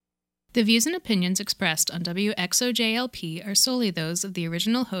The views and opinions expressed on WXOJLP are solely those of the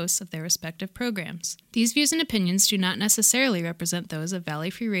original hosts of their respective programs. These views and opinions do not necessarily represent those of Valley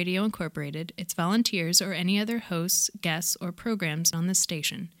Free Radio Incorporated, its volunteers, or any other hosts, guests, or programs on this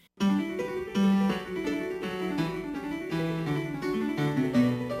station.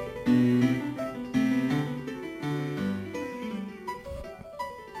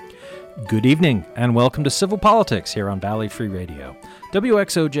 Good evening, and welcome to Civil Politics here on Valley Free Radio,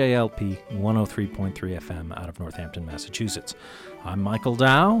 WXOJLP 103.3 FM out of Northampton, Massachusetts. I'm Michael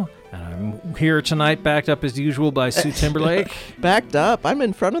Dow, and I'm here tonight backed up as usual by Sue Timberlake. Backed up? I'm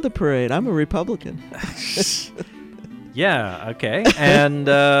in front of the parade. I'm a Republican. Yeah, okay. And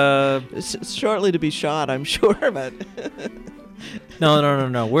It's shortly to be shot, I'm sure, but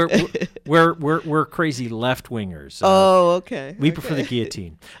No. We're crazy left-wingers. oh, okay. We prefer the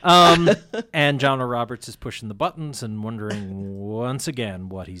guillotine. And John Roberts is pushing the buttons and wondering once again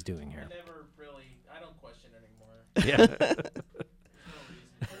what he's doing here. I don't question anymore.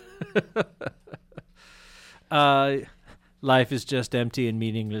 Yeah. Life is just empty and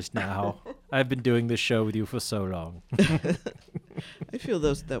meaningless now. I've been doing this show with you for so long. I feel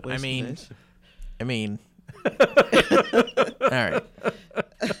that way. I mean. All right.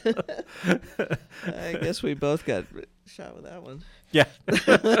 I guess we both got shot with that one. Yeah.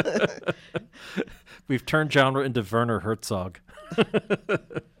 We've turned genre into Werner Herzog.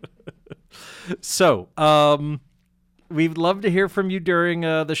 So, we'd love to hear from you during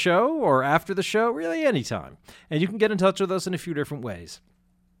the show or after the show, really anytime. And you can get in touch with us in a few different ways.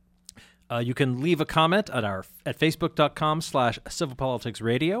 You can leave a comment at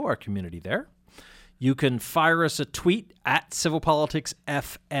facebook.com/civilpoliticsradio, our community there. You can fire us a tweet at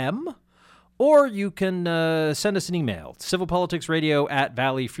civilpoliticsfm, or you can send us an email,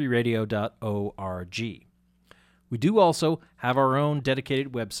 civilpoliticsradio@valleyfreeradio.org. We do also have our own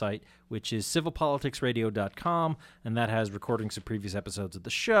dedicated website, which is civilpoliticsradio.com, and that has recordings of previous episodes of the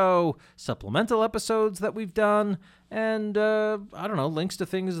show, supplemental episodes that we've done, and, links to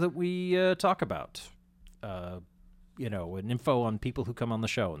things that we talk about, and info on people who come on the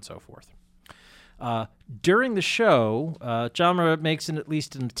show and so forth. During the show, John makes at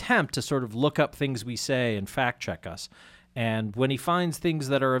least an attempt to sort of look up things we say and fact-check us. And when he finds things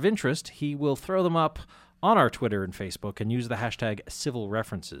that are of interest, he will throw them up on our Twitter and Facebook and use the hashtag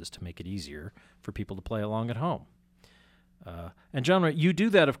 #CivilReferences to make it easier for people to play along at home. And John, you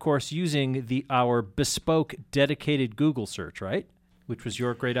do that, of course, using our bespoke dedicated Google search, right? Which was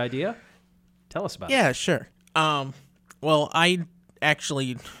your great idea. Tell us about it. Yeah, sure. Well, I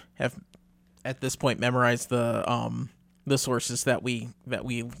actually have at this point memorized the sources that we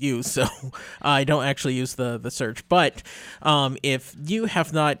use, so I don't actually use the search. But if you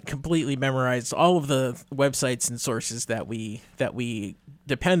have not completely memorized all of the websites and sources that we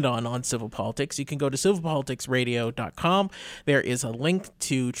depend on Civil Politics, you can go to civilpoliticsradio.com. There is a link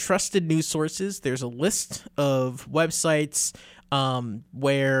to trusted news sources. There's a list of websites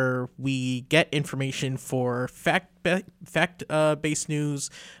where we get information for fact-based news,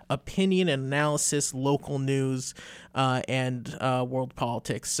 opinion and analysis, local news, and world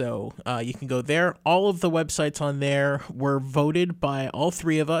politics. So you can go there. All of the websites on there were voted by all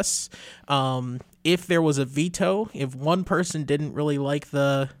three of us. If there was a veto, if one person didn't really like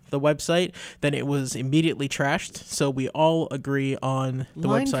the website, then it was immediately trashed. So we all agree on the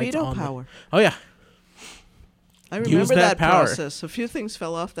website. Veto power. Oh, yeah. I remember that process. A few things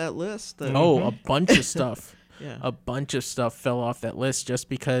fell off that list. A bunch of stuff. Yeah. A bunch of stuff fell off that list just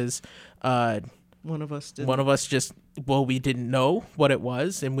because one of us didn't. We didn't know what it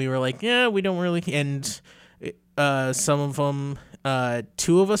was, and we were like, yeah, we don't really. And some of them,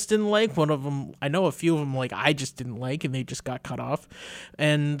 two of us didn't like. One of them, I know a few of them, like I just didn't like, and they just got cut off.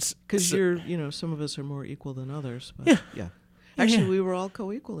 And because some of us are more equal than others. But yeah. Actually, we were all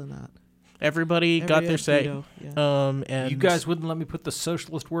co-equal in that. Everybody got their say. Yeah. And you guys wouldn't let me put the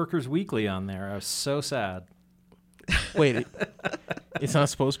Socialist Workers Weekly on there. I was so sad. Wait, it's not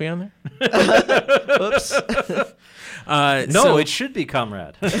supposed to be on there? Oops. It should be,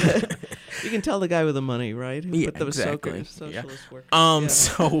 comrade. You can tell the guy with the money, right? Who put the exactly. Socialist Workers.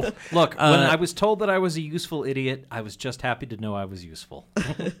 So look, when I was told that I was a useful idiot, I was just happy to know I was useful.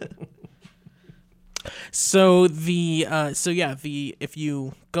 So if you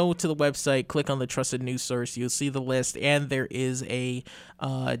go to the website, click on the trusted news source, you'll see the list, and there is a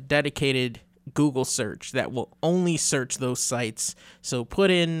dedicated Google search that will only search those sites. So put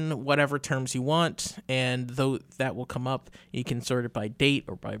in whatever terms you want, and that will come up. You can sort it by date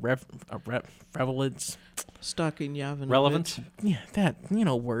or by prevalence. Stalking Yavanovich. Relevance? Yeah,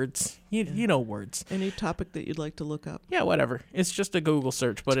 words. You know words. Any topic that you'd like to look up. Yeah, whatever. It's just a Google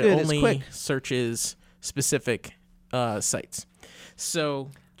search, but It's it good, it's only quick. searches specific sites. So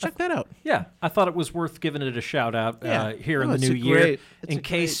check that out. Yeah, I thought it was worth giving it a shout out Yeah. here in Oh, the it's new a year. great- it's In a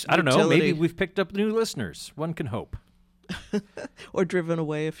case, great I don't know, maybe utility. we've picked up new listeners. One can hope. Or driven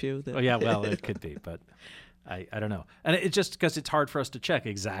away a few. That Oh, yeah, well, it could be, but I don't know. And it's just because it's hard for us to check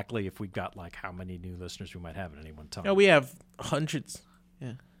exactly if we've got like how many new listeners we might have at any one time. No, we have hundreds.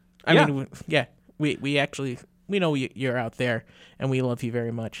 Yeah. I mean, we actually know you're out there, and we love you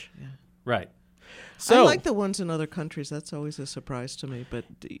very much. Right. So I like the ones in other countries. That's always a surprise to me. But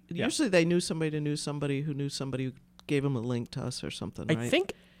usually they knew somebody who knew somebody who knew somebody who gave them a link to us or something, right? I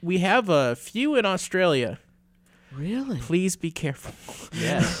think we have a few in Australia. Really? Please be careful.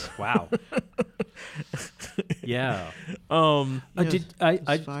 Yes. Wow. Yeah. Those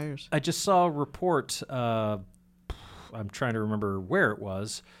fires. I just saw a report. I'm trying to remember where it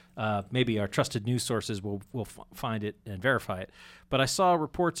was. Maybe our trusted news sources will find it and verify it. But I saw a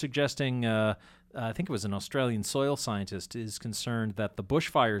report suggesting, I think it was an Australian soil scientist, is concerned that the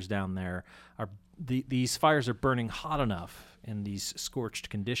bushfires down there these fires are burning hot enough in these scorched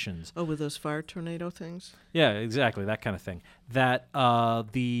conditions. Oh, with those fire tornado things? Yeah, exactly, that kind of thing. That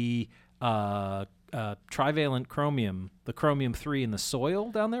the trivalent chromium, the chromium-3 in the soil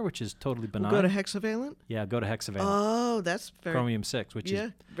down there, which is totally benign. We'll go to hexavalent? Yeah, go to hexavalent. Oh, that's very... Chromium-6, which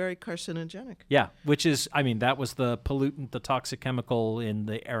is... very carcinogenic. Yeah, which is, I mean, that was the pollutant, the toxic chemical in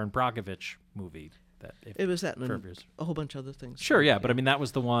the Aaron Brockovich movie. It was that and a whole bunch of other things. Sure, yeah, but I mean, that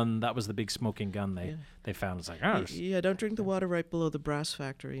was the big smoking gun they found. It's like, yeah, don't drink the water right below the brass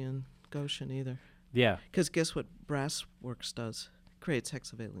factory in Goshen either. Yeah. Because guess what brass works does? Creates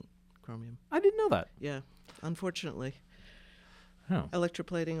hexavalent chromium. I didn't know that. Yeah, unfortunately. Oh.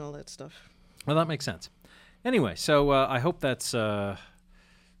 Electroplating, all that stuff. Well, that makes sense. Anyway, so I hope that's, I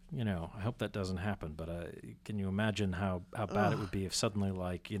hope that doesn't happen. But can you imagine how bad it would be if suddenly,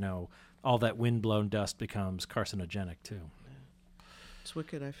 like, all that windblown dust becomes carcinogenic too? It's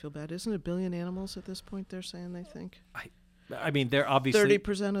wicked. I feel bad. Isn't it 1 billion animals at this point? They're saying they think. I mean, they're obviously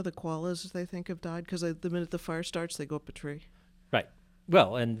 30% of the koalas they think have died because the minute the fire starts, they go up a tree. Right.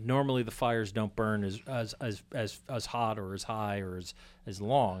 Well, and normally the fires don't burn as hot or as high or as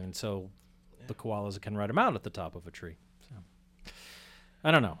long, and so the koalas can ride them out at the top of a tree. So I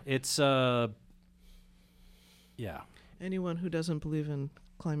don't know. It's yeah. Anyone who doesn't believe in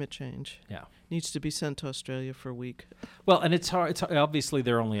climate change needs to be sent to Australia for a week. Well, and it's hard. It's obviously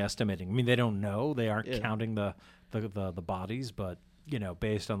they're only estimating. I mean, they don't know. They aren't counting the bodies, but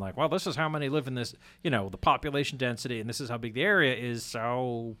based on like, well, this is how many live in this, the population density, and this is how big the area is.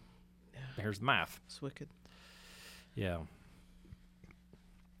 So here's the math. It's wicked. Yeah.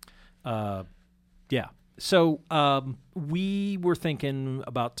 Yeah. So we were thinking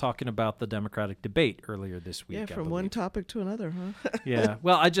about talking about the Democratic debate earlier this week. Yeah, from one topic to another, huh? Yeah.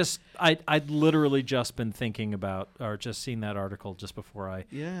 Well, I'd literally just been thinking about, or just seen that article just before I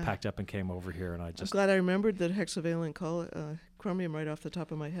packed up and came over here, and I'm glad I remembered that hexavalent chromium right off the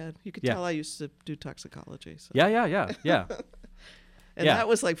top of my head. You could tell I used to do toxicology. So. Yeah. And that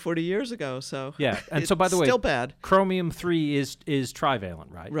was like 40 years ago, so yeah. And so, by the way, still bad. Chromium-3 is trivalent,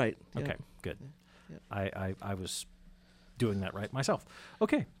 right? Right. Okay. Yeah. Good. Yeah. I was doing that right myself.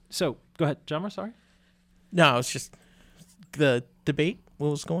 Okay. So go ahead, John. Sorry. No, it's just the debate. What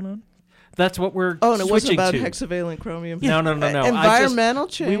was going on? That's what we're and it wasn't about to. hexavalent chromium. No. Environmental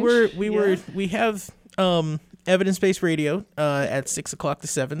change. We have evidence-based radio at 6:00 to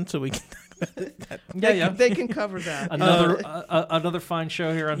 7, so we can. They can cover that. Another fine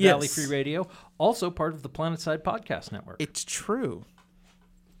show here on Yes. Valley Free Radio, also part of the Planetside Podcast Network. It's true.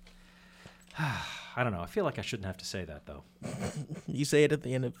 I don't know. I feel like I shouldn't have to say that though. You say it at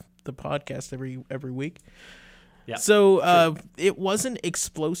the end of the podcast every week. Yeah. So it wasn't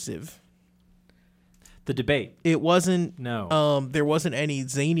explosive. The debate. It wasn't. No. There wasn't any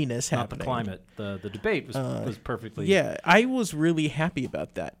zaniness Not happening. the climate. The debate was perfectly. Yeah, I was really happy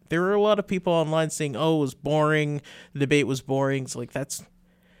about that. There were a lot of people online saying, "Oh, it was boring. The debate was boring." It's like that's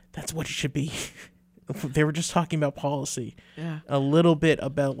what it should be. They were just talking about policy. Yeah. A little bit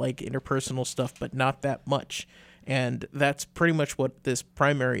about like interpersonal stuff, but not that much. And that's pretty much what this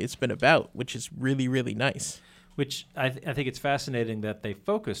primary has been about, which is really, really nice. Which I think it's fascinating that they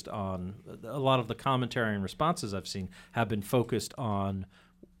focused on a lot of the commentary and responses I've seen have been focused on,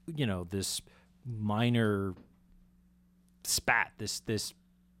 this minor spat, this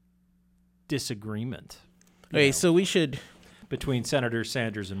disagreement. Okay, so we should between Senators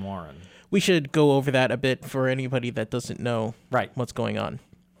Sanders and Warren. We should go over that a bit for anybody that doesn't know what's going on.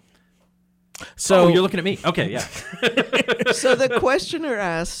 So you're looking at me. Okay, yeah. So the questioner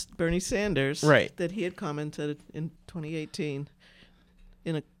asked Bernie Sanders Right. that he had commented in 2018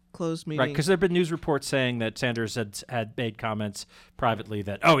 in a closed meeting. Right, because there have been news reports saying that Sanders had made comments privately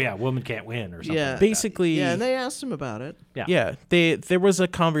that, women can't win or something. Yeah, like basically. Yeah, and they asked him about it. Yeah, there was a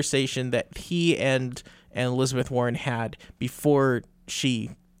conversation that he and Elizabeth Warren had before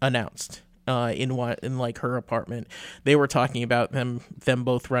she announced in like her apartment. They were talking about them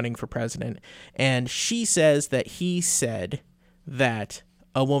both running for president, and she says that he said that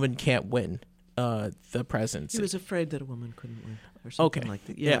a woman can't win the presidency. He was afraid that a woman couldn't win. Or something like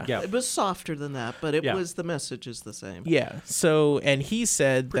that. Yeah. It was softer than that, but it was the message is the same. Yeah. So, and he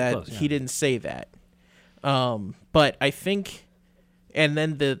said Pretty that close, he didn't say that. But I think, and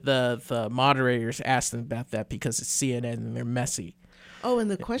then the moderators asked him about that because it's CNN and they're messy. Oh,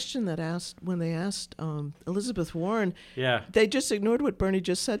 and the question when they asked Elizabeth Warren, Yeah. they just ignored what Bernie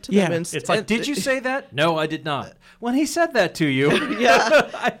just said to Yeah. them. It's like, did you say that? No, I did not. When he said that to you.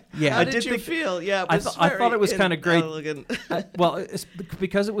 Yeah. Yeah. How I did did you think- feel? Yeah, I thought it was kind of great. Elegant. Well, it's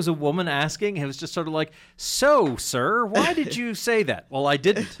because it was a woman asking, it was just sort of like, so, sir, why did you say that? Well, I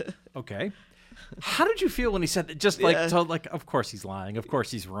didn't. Okay. How did you feel when he said that? Just like, Yeah. so like, of course he's lying. Of course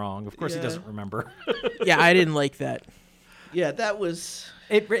he's wrong. Of course he Yeah. doesn't remember. Yeah, I didn't like that. Yeah, that was.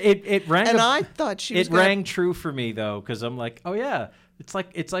 It rang. And I thought she was. It rang true for me though, because I'm like, oh yeah, it's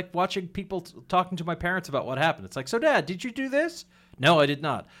like watching people talking to my parents about what happened. It's like, so Dad, did you do this? No, I did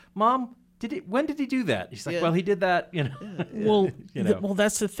not. Mom, when did he do that? He's like, Yeah. well, he did that. You know. Well, You know. well,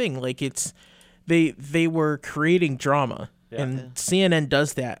 that's the thing. Like it's they were creating drama, Yeah. and CNN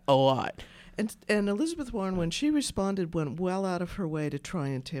does that a lot. And Elizabeth Warren, when she responded, went well out of her way to try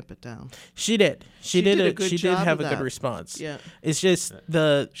and tamp it down. She did. She did did. a good She did job have of a good that. response. Yeah. It's just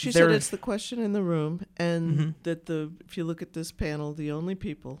She said it's the question in the room, and Mm-hmm. that if you look at this panel, the only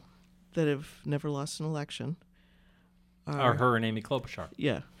people that have never lost an election Are her and Amy Klobuchar.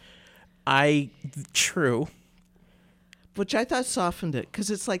 Yeah. True. Which I thought softened it, because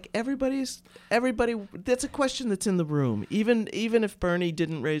it's like everybody. That's a question that's in the room. Even if Bernie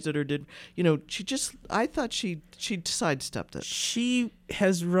didn't raise it or did, I thought she sidestepped it. She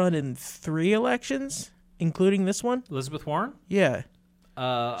has run in 3 elections, including this one. Elizabeth Warren. Yeah. She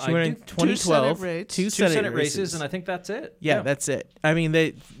I went in do 2012. Senate rates. Two two Senate races, and I think that's it. Yeah, that's it. I mean,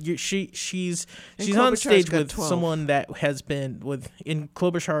 she's on Klobuchar's stage got with 12. someone that has been in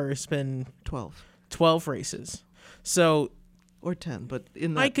Klobuchar has been 12 races. So or 10, but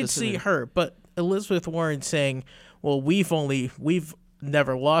in that I could see vicinity. her, but Elizabeth Warren saying, "Well, we've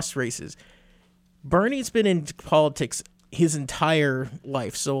never lost races." Bernie's been in politics his entire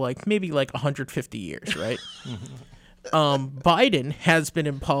life, so like maybe like 150 years, right? Biden has been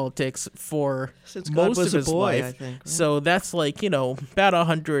in politics for Since God most was of a his boy, life, I think, right? so that's like about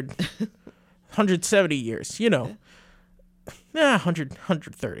 170 years,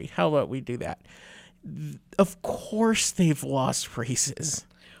 130. How about we do that? Of course, they've lost races.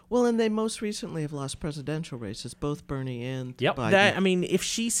 Well, and they most recently have lost presidential races, both Bernie and Yep. Biden. That, I mean, if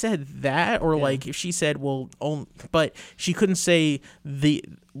she said that, or like if she said, well, but she couldn't say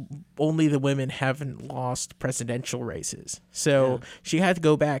only the women haven't lost presidential races. So she had to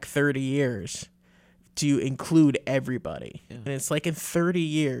go back 30 years to include everybody. And it's like in 30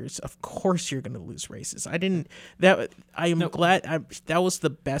 years, of course you're going to lose races. I am glad that was the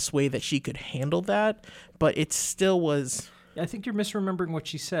best way that she could handle that, but it still was. I think you're misremembering what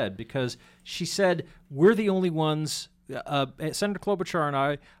she said, because she said we're the only ones. Senator Klobuchar and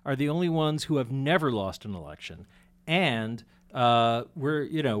I are the only ones who have never lost an election, and we're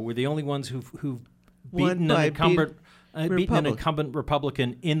the only ones who've beaten an incumbent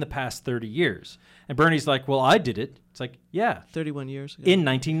Republican in the past 30 years. And Bernie's like, well, I did it. It's like, yeah, 31 years ago. in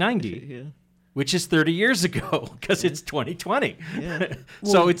 1990. Yeah. Which is 30 years ago, because it's 2020. Yeah.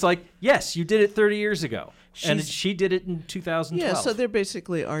 So it's like, yes, you did it 30 years ago. And she did it in 2012. Yeah, so they're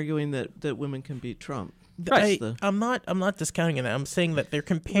basically arguing that women can beat Trump. Right. I'm not discounting that. I'm saying that they're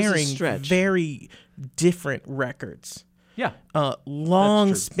comparing stretch. very different records. Yeah. Long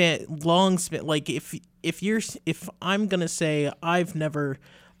That's true. span. Like if I'm gonna say I've never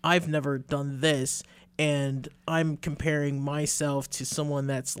done this, and I'm comparing myself to someone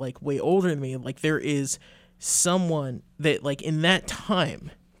that's like way older than me, like there is someone that like in that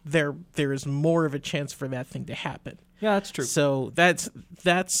time there is more of a chance for that thing to happen. Yeah, that's true. So that's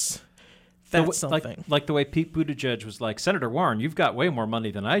something. Like the way Pete Buttigieg was like, Senator Warren, you've got way more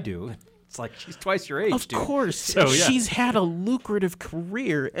money than I do. It's like she's twice your age, Of dude. course, So, yeah. she's had a lucrative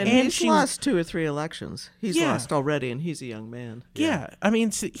career, And he's she lost 2 or 3 elections. He's Yeah. lost already, and he's a young man. Yeah, I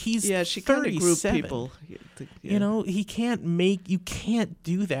mean, he's Yeah, she kind of grouped 37. people. You know, you can't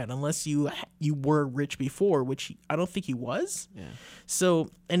do that unless you were rich before, which I don't think he was. Yeah. So,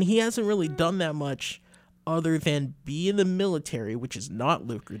 and he hasn't really done that much other than be in the military, which is not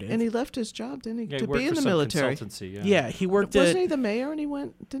lucrative. And he left his job, didn't he, Yeah, he to worked be in for the some military? consultancy, yeah, he worked Wasn't at he the mayor, and he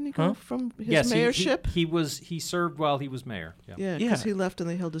went? Didn't he go Huh? from his Yes, mayorship? he served while he was mayor. Yeah. Yeah, Yeah. because he left and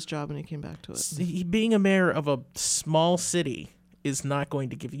they held his job, and he came back to it. being a mayor of a small city is not going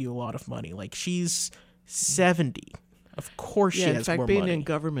to give you a lot of money. Like, she's 70. Of course she Yeah, in has fact, more being money. in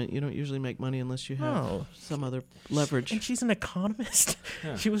government, you don't usually make money unless you have No. some other leverage. And she's an economist.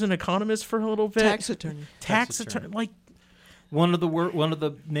 Yeah. She was an economist for a little bit. Tax attorney. Tax Tax attorney. Like, One of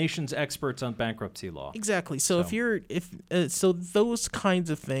the nation's experts on bankruptcy law. exactly. So, So. so those kinds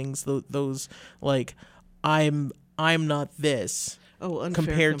of things, those like, I'm not this Oh, unfair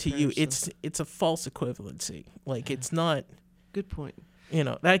compared to you. comparison. It's a false equivalency. Like, it's not. Good point. You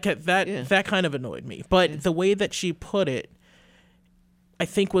know, that kind of annoyed me. But the way that she put it, I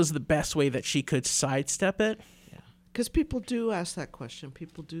think, was the best way that she could sidestep it. Because people do ask that question.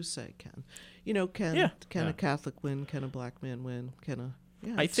 People do say, can Yeah. a Catholic win? Can a black man win?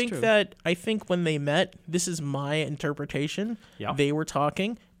 Yeah, I it's think true. I think when they met, this is my interpretation. Yeah. They were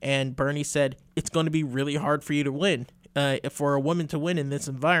talking, and Bernie said, it's going to be really hard for you to win, for a woman to win in this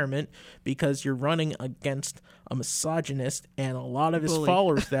environment, because you're running against a misogynist and a lot of his Bully.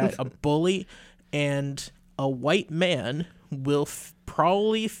 followers that a bully and a white man will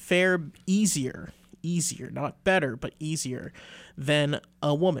probably fare easier, not better, but easier than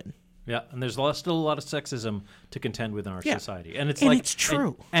a woman. Yeah, and there's still a lot of sexism to contend with in our Yeah. society, and it's And like it's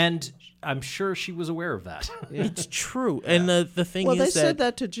true. and I'm sure she was aware of that. It's true. And the thing Well, is they that said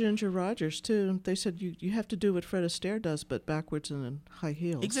that to Ginger Rogers too. They said you have to do what Fred Astaire does, but backwards and in high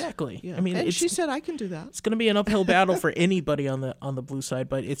heels. exactly. Yeah. I mean, and it's, she said I can do that. it's going to be an uphill battle for anybody on the blue side,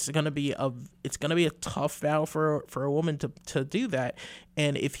 but it's going to be a tough battle for a woman to do that.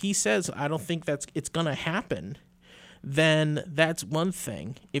 And if he says, I don't think it's going to happen, then that's one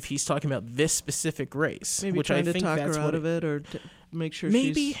thing. If he's talking about this specific race, Maybe which trying I to think talk that's her what out of it, or make sure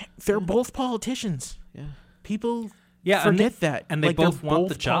maybe she's they're both politicians. yeah. People Yeah, and forget they- that, and they like, they're both want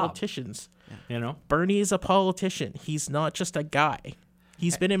the both job. politicians. You know, Bernie is a politician. He's not just a guy.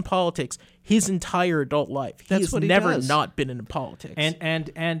 He's been in politics his entire adult life. That's He's what he never does. not been in politics.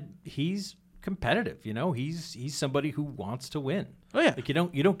 and he's competitive. You know, he's somebody who wants to win. Oh, yeah. Like you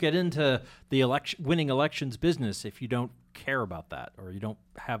don't get into the winning elections business if you don't care about that or you don't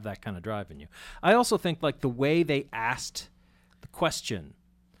have that kind of drive in you. I also think like the way they asked the question,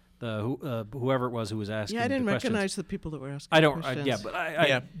 whoever it was who was asking. Yeah, I didn't the questions, recognize the people that were asking. I don't. questions.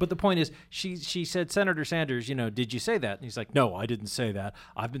 But the point is, she said, Senator Sanders, did you say that? And he's like, no, I didn't say that.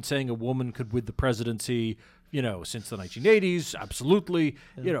 I've been saying a woman could win the presidency, since the 1980s, absolutely,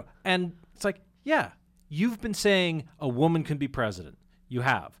 And it's like, yeah, you've been saying a woman can be president. You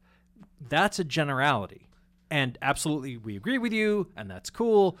have. That's a generality, and absolutely, we agree with you, and that's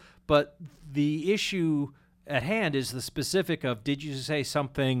cool. But the issue at hand is the specific of, did you say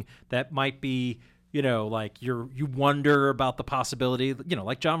something that might be, like you wonder about the possibility,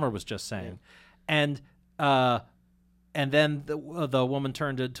 like John was just saying, and then the woman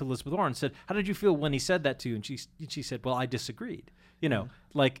turned to Elizabeth Warren and said, "How did you feel when he said that to you?" And she said, "Well, I disagreed."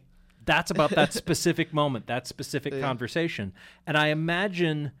 Like that's about that specific moment, that specific conversation, and I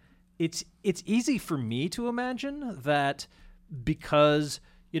imagine it's easy for me to imagine that because.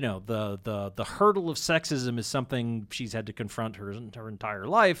 The hurdle of sexism is something she's had to confront her entire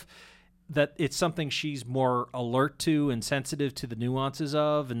life, that it's something she's more alert to and sensitive to the nuances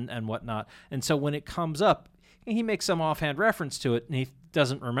of and whatnot. And so when it comes up, he makes some offhand reference to it and he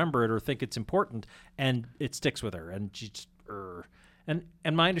doesn't remember it or think it's important, and it sticks with her. And she's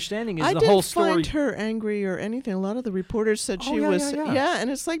and my understanding is I the whole didn't story. find her angry or anything. A lot of the reporters said she was. yeah. And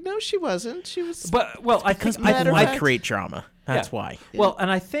it's like, no, she wasn't. She was. But I think Matter I of like fact- create drama. That's why. Well, and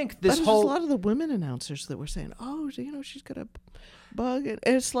I think But this there's whole a lot of the women announcers that were saying, "Oh, she's got a bug," and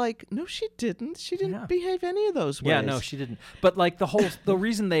it's like, no, she didn't. She didn't behave any of those ways. Yeah, no, she didn't. But like the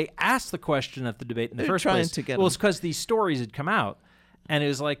reason they asked the question at the debate in the They were first trying place to get was them. because these stories had come out, and it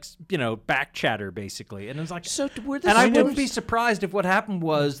was like back chatter basically, and it was like. So were the And I wouldn't stories- be surprised if what happened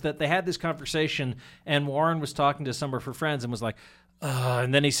was that they had this conversation, and Warren was talking to some of her friends and was like,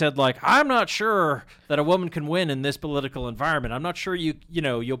 And then he said, like, I'm not sure that a woman can win in this political environment. I'm not sure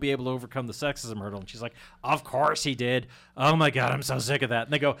you'll be able to overcome the sexism hurdle. And she's like, of course he did. Oh my God, I'm so sick of that.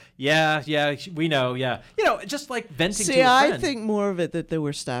 And they go, yeah, we know, yeah. Just like venting to a friend. I think more of it that there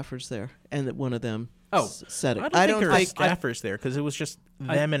were staffers there and that one of them said it. I don't think there were staffers there because it was just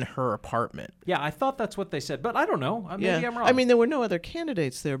them in her apartment. Yeah, I thought that's what they said, but I don't know. Maybe I'm wrong. I mean, there were no other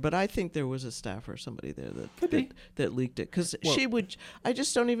candidates there, but I think there was a staffer, somebody there that leaked it. Because she would. I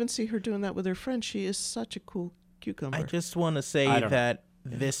just don't even see her doing that with her friend. She is such a cool cucumber. I just want to say that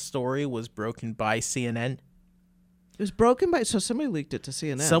this story was broken by CNN. It was broken so somebody leaked it to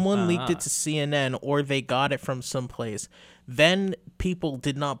CNN. Someone leaked it to CNN, or they got it from someplace. Then people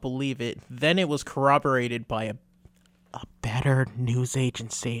did not believe it. Then it was corroborated by a better news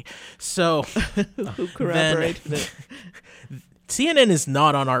agency. So who corroborated it? CNN is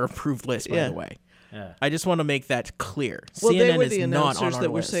not on our approved list, by the way. Yeah. I just want to make that clear. Well, CNN they were the is not on announcers our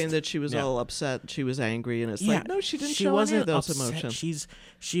that were list. saying that she was all upset, she was angry, and it's like, no, she didn't show any wasn't of those upset. emotions.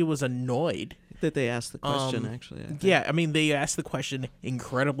 She was annoyed. That they asked the question, actually. I think. Yeah, I mean, they asked the question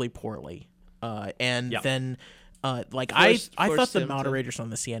incredibly poorly. Then, I thought the moderators on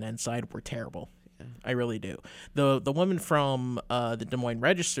the CNN side were terrible. Yeah. I really do. The woman from the Des Moines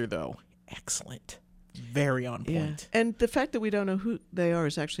Register, though, excellent. Very on point. And the fact that we don't know who they are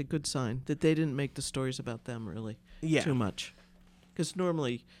is actually a good sign that they didn't make the stories about them really too much. Because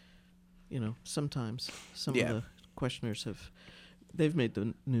normally, sometimes some of the questioners they've made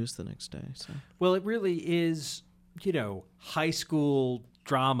the news the next day. So. Well, it really is, high school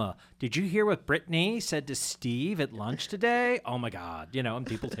drama. Did you hear what Brittany said to Steve at lunch today? Oh my God, and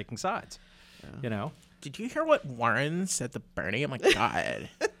people taking sides, Did you hear what Warren said to Bernie? Oh my God.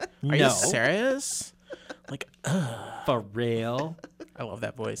 Are you serious? Like, for real? I love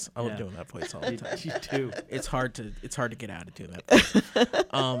that voice. I love doing that voice all the time. You too. It's hard to get out of doing that voice.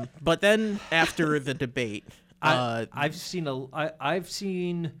 But then after the debate, I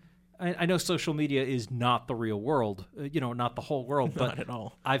know social media is not the real world, not the whole world, but not at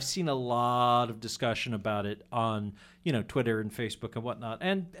all. I've seen a lot of discussion about it on, Twitter and Facebook and whatnot.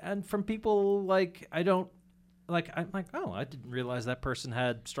 And from people I'm like, oh, I didn't realize that person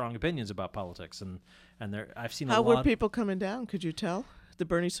had strong opinions about politics. And I've seen How were people coming down? Could you tell? The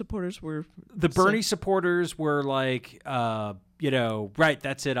Bernie supporters were... Bernie supporters were like, right,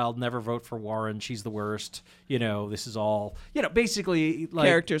 that's it. I'll never vote for Warren. She's the worst. This is all, basically like...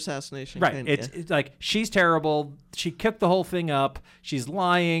 Character assassination. Right. It's like, she's terrible. She cooked the whole thing up. She's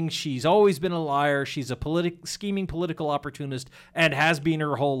lying. She's always been a liar. She's a scheming political opportunist and has been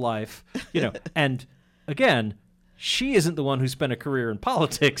her whole life. And again... She isn't the one who spent a career in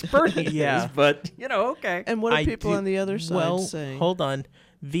politics. Bernie is, but, okay. And what are people on the other side saying? Hold on.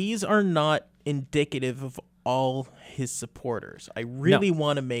 These are not indicative of all his supporters. I really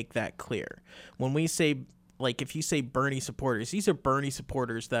want to make that clear. When we say, if you say Bernie supporters, these are Bernie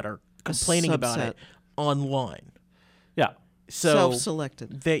supporters that are complaining about it online. Yeah. So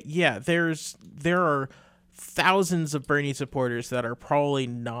self-selected. There are thousands of Bernie supporters that are probably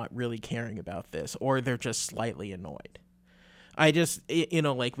not really caring about this, or they're just slightly annoyed. I just, I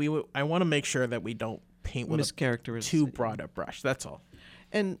want to make sure that we don't paint with a too broad a brush. That's all.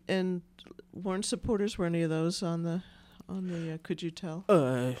 And Warren supporters, were any of those on the could you tell?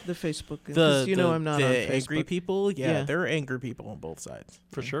 The Facebook. Because I'm not on Facebook. The angry people? Yeah, there are angry people on both sides.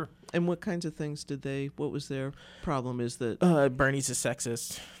 For sure. And what kinds of things what was their problem? Is that Bernie's a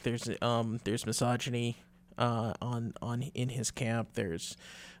sexist. There's misogyny in his camp. There's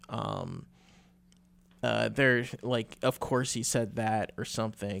of course he said that or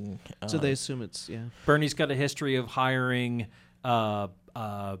something. So they assume it's Bernie's got a history of hiring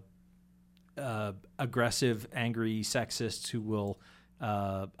aggressive, angry sexists who will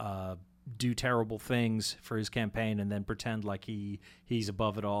do terrible things for his campaign and then pretend like he's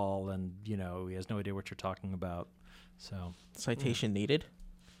above it all and he has no idea what you're talking about. So citation needed.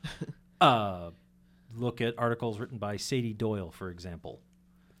 Look at articles written by Sadie Doyle, for example.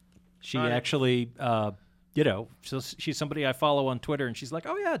 She actually, she's somebody I follow on Twitter, and she's like,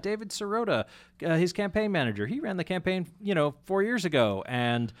 oh, yeah, David Sirota, his campaign manager. He ran the campaign, 4 years ago.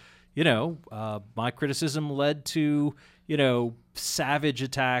 And, my criticism led to, savage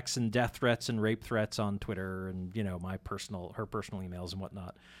attacks and death threats and rape threats on Twitter and, her personal emails and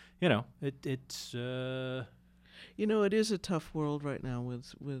whatnot. It is a tough world right now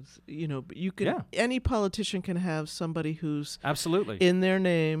with but you can Yeah. any politician can have somebody who's Absolutely. in their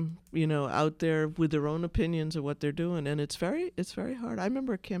name, out there with their own opinions of what they're doing, and it's very hard. I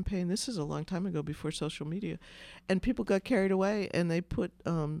remember a campaign, this is a long time ago before social media, and people got carried away and they put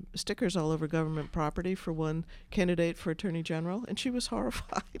stickers all over government property for one candidate for attorney general, and she was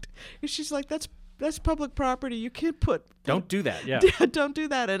horrified. She's like, that's public property. You can't put. Don't do that. Yeah. Don't do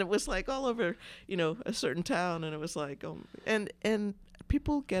that. And it was like all over, a certain town, and it was like, and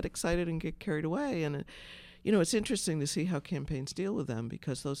people get excited and get carried away, and it's interesting to see how campaigns deal with them,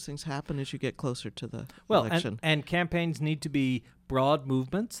 because those things happen as you get closer to the election. And campaigns need to be broad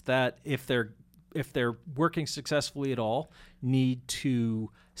movements that, if they're working successfully at all, need to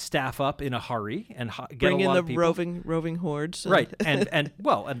staff up in a hurry and get bring a in lot the of people. roving hordes. Right, and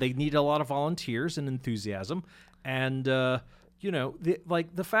they need a lot of volunteers and enthusiasm, and the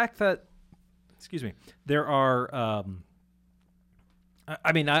fact that, excuse me, there are.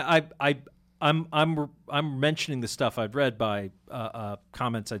 I'm mentioning the stuff I've read by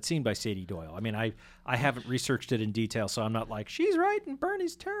comments I'd seen by Sadie Doyle. I mean, I haven't researched it in detail, so I'm not like, she's right and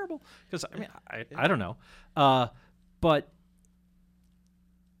Bernie's terrible, because I don't know, but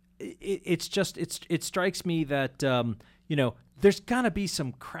it strikes me that there's gonna be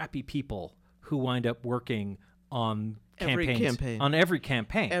some crappy people who wind up working on Every campaign. on every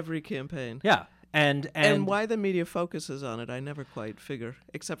campaign. Every campaign. Yeah. And why the media focuses on it, I never quite figure.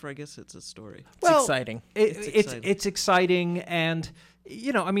 Except for, I guess it's a story. It's exciting. It's exciting, and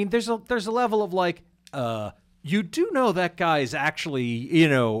there's a level of like, you do know that guy's actually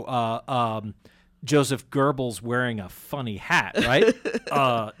Joseph Goebbels wearing a funny hat, right?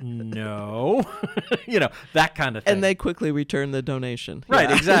 No, that kind of thing. And they quickly return the donation. Right,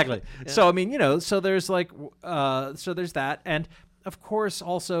 Yeah. exactly. Yeah. So so there's like, so there's that, and of course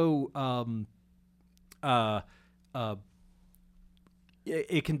also.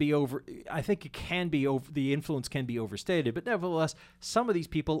 It can be over. I think it can be over. The influence can be overstated, but nevertheless, some of these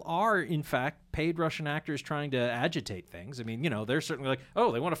people are in fact paid Russian actors trying to agitate things. I mean, they're certainly like,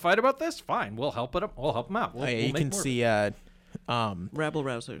 oh, they want to fight about this? Fine, we'll help it. We'll help them out. We'll you make can more. see Rabble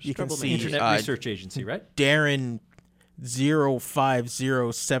rousers. You can troublemakers. see Internet Research Agency, right? Darren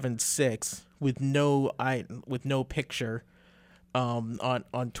 05076 with no picture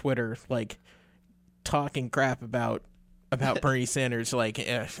on Twitter, like talking crap about Bernie Sanders, like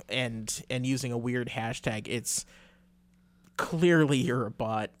and using a weird hashtag. It's clearly you're a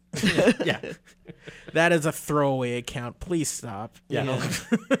bot. Yeah. That is a throwaway account. Please stop. Yeah.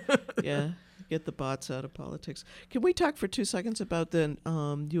 Yeah. Get the bots out of politics. Can we talk for 2 seconds about the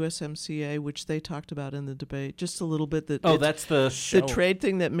USMCA, which they talked about in the debate, just a little bit? That's the trade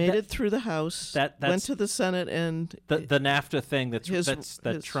thing that made it through the House, went to the Senate, and the NAFTA thing that his-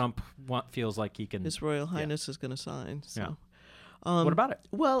 Trump feels like he can. His Royal Highness is going to sign. So. Yeah. What about it?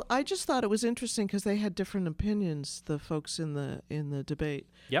 Well, I just thought it was interesting because they had different opinions, the folks in the debate.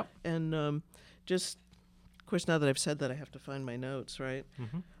 Yep. And just, of course, now that I've said that, I have to find my notes, right?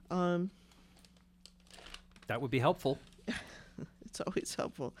 Mm-hmm. That would be helpful. It's always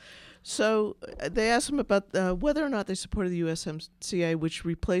helpful. So they asked him about whether or not they supported the USMCA, which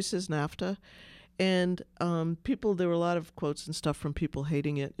replaces NAFTA. And there were a lot of quotes and stuff from people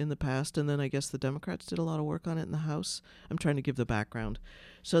hating it in the past. And then I guess the Democrats did a lot of work on it in the House. I'm trying to give the background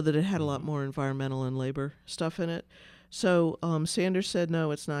so that it had a lot more environmental and labor stuff in it. So Sanders said,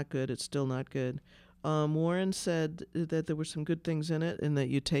 no, it's not good. It's still not good. Warren said that there were some good things in it and that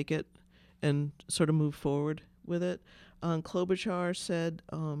you take it and sort of move forward with it. Klobuchar said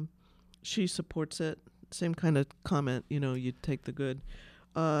she supports it. Same kind of comment, you take the good.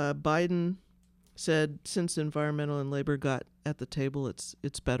 Biden said since environmental and labor got at the table, it's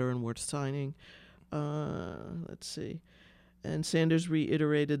better and worth signing. Let's see. And Sanders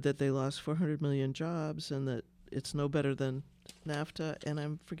reiterated that they lost 400 million jobs and that it's no better than NAFTA. And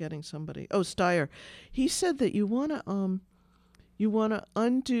I'm forgetting somebody. Oh, Steyer. He said that you want to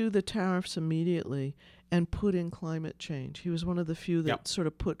undo the tariffs immediately and put in climate change. He was one of the few that sort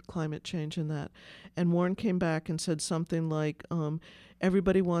of put climate change in that. And Warren came back and said something like,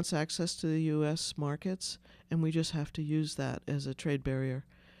 everybody wants access to the U.S. markets, and we just have to use that as a trade barrier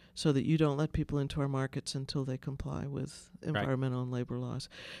so that you don't let people into our markets until they comply with environmental and labor laws.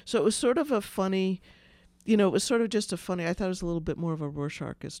 So it was sort of a funny... I thought it was a little bit more of a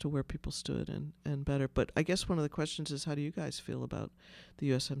Rorschach as to where people stood and better. But I guess one of the questions is, how do you guys feel about the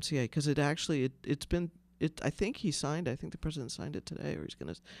USMCA? Because I think he signed, I think the president signed it today, or he's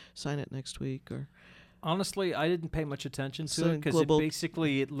going to sign it next week. Or honestly, I didn't pay much attention to So it because global-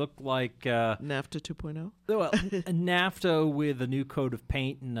 it looked like NAFTA 2.0. well, a NAFTA with a new coat of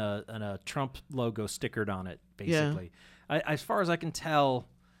paint and a Trump logo stickered on it. Basically, as far as I can tell,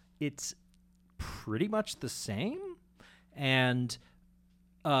 it's pretty much the same. And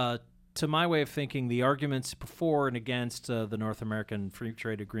to my way of thinking, the arguments for and against the North American Free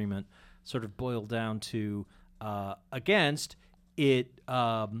Trade Agreement sort of boil down to against it.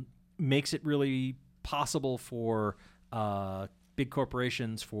 Makes it really possible for big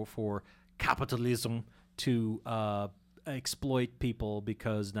corporations, for capitalism to exploit people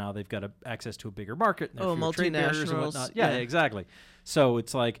because now they've got access to a bigger market. And fewer trade barriers and multinationals. whatnot. Yeah, exactly. So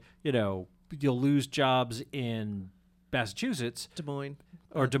it's like, you'll lose jobs in Massachusetts Des Moines.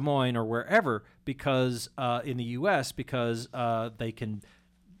 or Des Moines or wherever because in the U.S. because they can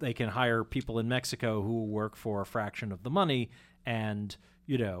hire people in Mexico who will work for a fraction of the money, and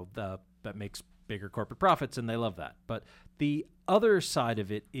that makes bigger corporate profits, and they love that. But the other side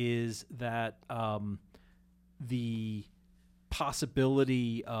of it is that the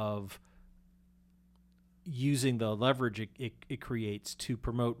possibility of using the leverage it creates to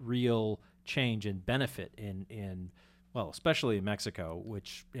promote real change and benefit in especially in Mexico,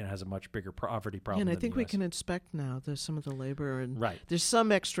 which has a much bigger poverty problem. And I than think the we US. can inspect now. There's some of the labor and Right. there's some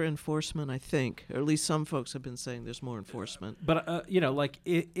extra enforcement. I think, or at least some folks have been saying there's more enforcement. But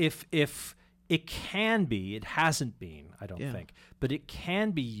if it can be, it hasn't been, I don't Yeah. think, but it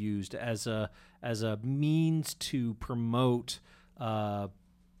can be used as a means to promote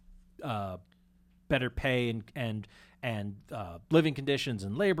better pay and living conditions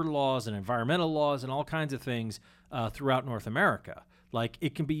and labor laws and environmental laws and all kinds of things throughout North America. Like,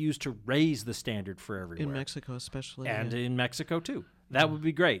 it can be used to raise the standard for everywhere. In Mexico, especially. And yeah. in Mexico too. That would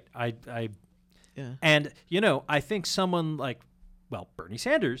be great. Yeah. And I think someone like, Bernie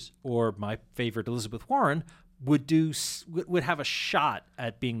Sanders or my favorite Elizabeth Warren would have a shot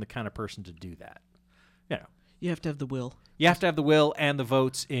at being the kind of person to do that. You have to have the will. You have to have the will and the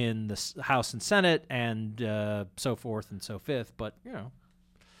votes in the House and Senate and so forth and so forth. But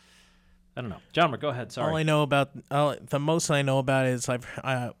I don't know. John, go ahead. Sorry. All I know about the most I know about it is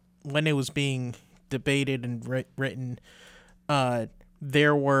when it was being debated and written,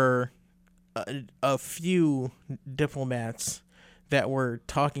 there were a few diplomats that were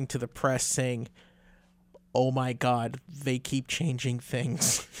talking to the press saying, "Oh my God, they keep changing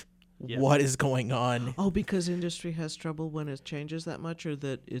things. Yeah. What is going on?" Oh, because industry has trouble when it changes that much, or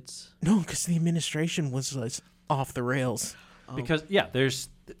that it's No, because the administration was off the rails. Because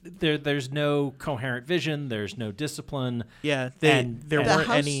there's no coherent vision, there's no discipline, Yeah, and there the weren't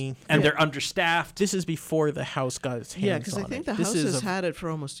House- any. and they're understaffed. This is before the House got its hands yeah, because I on think it. the This House is has a- had it for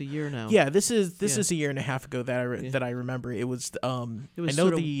almost a year now. Yeah, this is Yeah. a year and a half ago that I remember. It was It I was know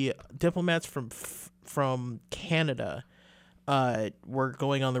sort of- the diplomats from Canada were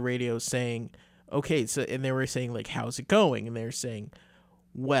going on the radio saying, okay, so, and they were saying like, how's it going? And they're saying,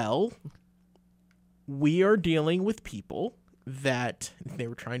 well, we are dealing with people that they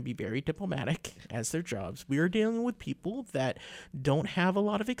were trying to be very diplomatic as their jobs. We are dealing with people that don't have a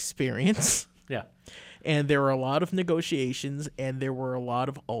lot of experience. Yeah. And there were a lot of negotiations and there were a lot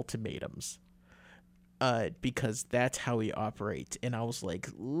of ultimatums. Because that's how we operate. And I was like,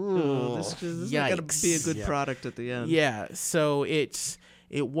 ooh, Oh, this is not going to be a good Yeah. product at the end. Yeah, so it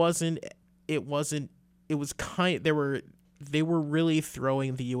was kind they were really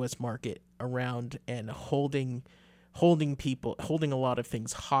throwing the US market around and holding a lot of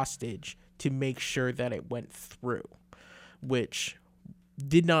things hostage to make sure that it went through, which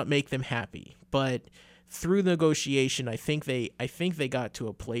did not make them happy. But through negotiation, I think they got to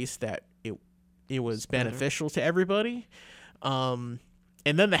a place that it was beneficial to everybody. And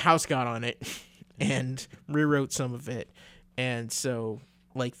then the House got on it and rewrote some of it. And so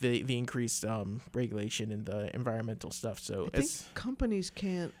like the increased regulation and the environmental stuff. So I think companies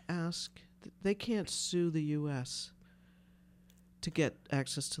can't they can't sue the U.S. to get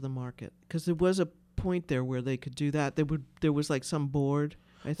access to the market, because there was a point there where they could do that. There was like some board,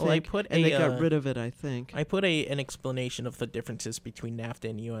 I think, Put and a, they got rid of it, I think. I put an explanation of the differences between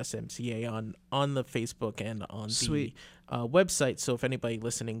NAFTA and USMCA on the Facebook and on Sweet. the website. So if anybody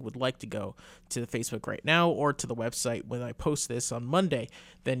listening would like to go to the Facebook right now or to the website when I post this on Monday,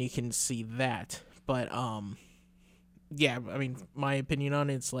 then you can see that. But yeah, I mean, my opinion on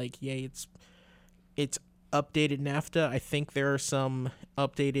it's like, yeah, it's updated NAFTA. I think there are some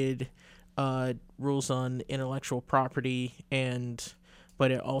updated rules on intellectual property,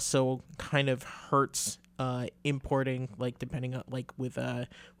 but it also kind of hurts importing, like depending on like with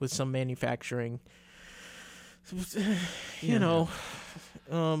some manufacturing. You know,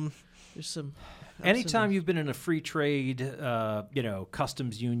 There's some Anytime you've been in a free trade,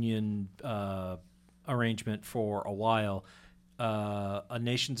 customs union arrangement for a while, a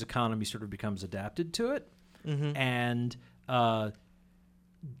nation's economy sort of becomes adapted to it, and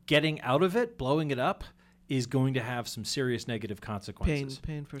getting out of it, blowing it up, is going to have some serious negative consequences.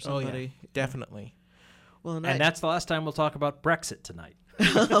 Pain for somebody. Oh, yeah, definitely. Well, and that's the last time we'll talk about Brexit tonight.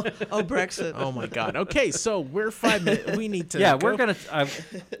 Brexit. Oh my God. Okay, so we're 5 minutes. We need to. Yeah, go.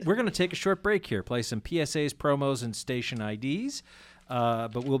 we're gonna take a short break here, play some PSAs, promos, and station IDs,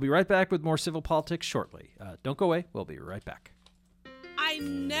 but we'll be right back with more civil politics shortly. Don't go away. We'll be right back. I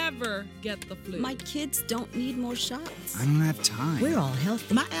never get the flu. My kids don't need more shots. I don't have time. We're all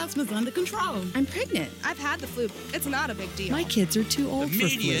healthy. My asthma's under control. I'm pregnant. I've had the flu. It's not a big deal. My kids are too old for flu.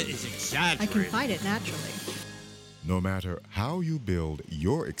 The media is exaggerating. I can fight it naturally. No matter how you build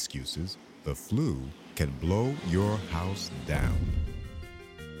your excuses, the flu can blow your house down.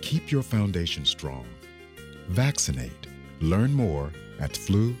 Keep your foundation strong. Vaccinate. Learn more at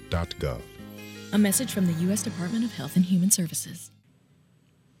flu.gov. A message from the U.S. Department of Health and Human Services.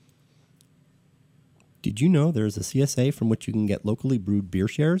 Did you know there is a CSA from which you can get locally brewed beer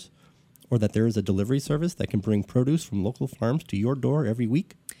shares? Or that there is a delivery service that can bring produce from local farms to your door every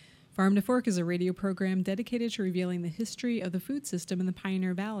week? Farm to Fork is a radio program dedicated to revealing the history of the food system in the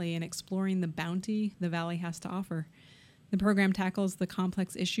Pioneer Valley and exploring the bounty the valley has to offer. The program tackles the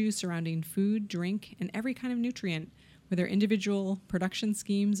complex issues surrounding food, drink, and every kind of nutrient, with their individual production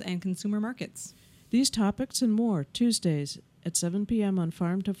schemes and consumer markets. These topics and more, Tuesdays at 7 p.m. on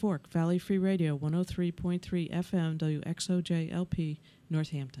Farm to Fork, Valley Free Radio, 103.3 FM, WXOJLP,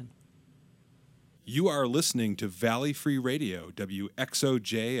 Northampton. You are listening to Valley Free Radio,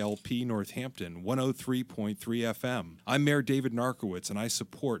 WXOJLP Northampton, 103.3 FM. I'm Mayor David Narkowitz, and I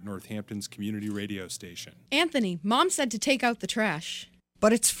support Northampton's community radio station. Anthony, Mom said to take out the trash.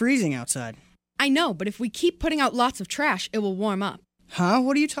 But it's freezing outside. I know, but if we keep putting out lots of trash, it will warm up. Huh?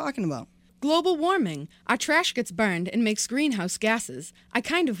 What are you talking about? Global warming. Our trash gets burned and makes greenhouse gases. I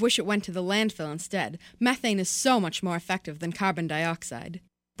kind of wish it went to the landfill instead. Methane is so much more effective than carbon dioxide.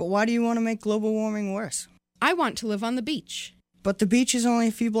 But why do you want to make global warming worse? I want to live on the beach. But the beach is only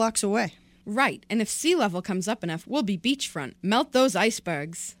a few blocks away. Right, and if sea level comes up enough, we'll be beachfront. Melt those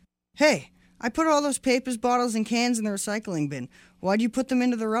icebergs. Hey, I put all those papers, bottles, and cans in the recycling bin. Why do you put them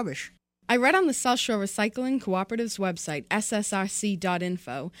into the rubbish? I read on the South Shore Recycling Cooperative's website,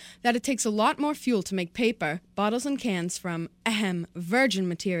 ssrc.info, that it takes a lot more fuel to make paper, bottles, and cans from, virgin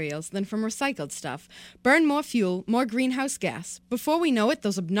materials than from recycled stuff. Burn more fuel, more greenhouse gas. Before we know it,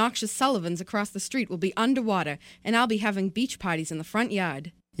 those obnoxious Sullivans across the street will be underwater, and I'll be having beach parties in the front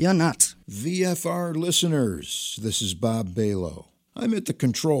yard. You're nuts. VFR listeners, this is Bob Balow. I'm at the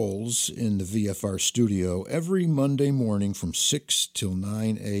controls in the VFR studio every Monday morning from 6 till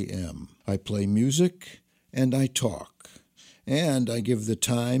 9 a.m. I play music and I talk, and I give the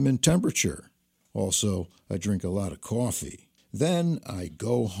time and temperature. Also, I drink a lot of coffee. Then I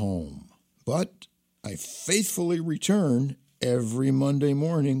go home. But I faithfully return every Monday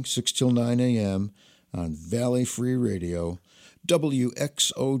morning, 6 till 9 a.m. on Valley Free Radio, WXOJLP,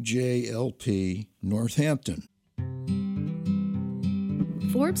 Northampton.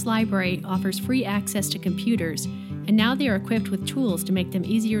 Forbes Library offers free access to computers, and now they are equipped with tools to make them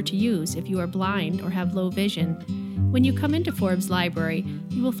easier to use if you are blind or have low vision. When you come into Forbes Library,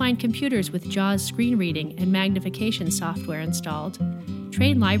 you will find computers with JAWS screen reading and magnification software installed.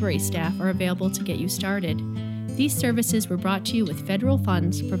 Trained library staff are available to get you started. These services were brought to you with federal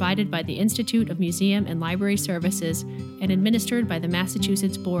funds provided by the Institute of Museum and Library Services and administered by the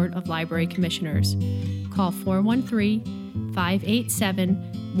Massachusetts Board of Library Commissioners. Call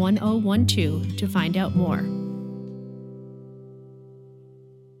 413-587-1012 to find out more.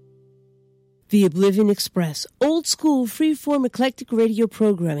 The Oblivion Express, old school, free-form, eclectic radio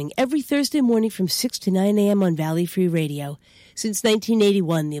programming every Thursday morning from 6 to 9 a.m. on Valley Free Radio. Since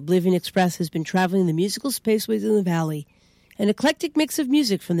 1981, the Oblivion Express has been traveling the musical spaceways in the Valley. An eclectic mix of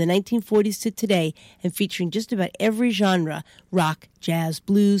music from the 1940s to today and featuring just about every genre, rock, jazz,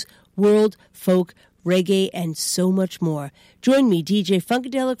 blues, world, folk, reggae, and so much more. Join me, DJ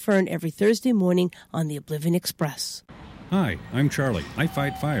Funkadelic Fern, every Thursday morning on the Oblivion Express. Hi, I'm Charlie. I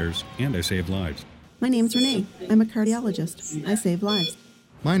fight fires and I save lives. My name's Renee. I'm a cardiologist. I save lives.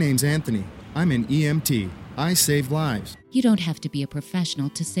 My name's Anthony. I'm an EMT. I save lives. You don't have to be a professional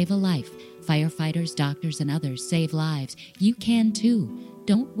to save a life. Firefighters, doctors, and others save lives. You can too.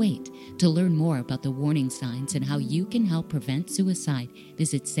 Don't wait. To learn more about the warning signs and how you can help prevent suicide,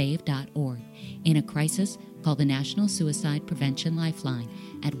 visit save.org. In a crisis, call the National Suicide Prevention Lifeline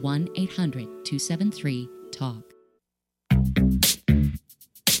at 1-800-273-TALK.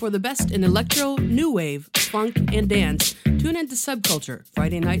 For the best in electro, new wave, funk, and dance, tune into Subculture,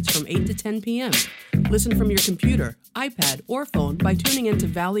 Friday nights from 8 to 10 p.m. Listen from your computer, iPad, or phone by tuning into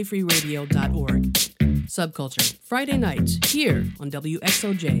valleyfreeradio.org. Subculture, Friday nights, here on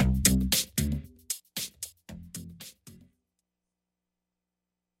WXOJ.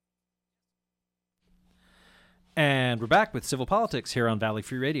 And we're back with Civil Politics here on Valley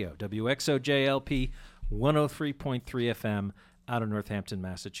Free Radio, WXOJLP 103.3 FM out of Northampton,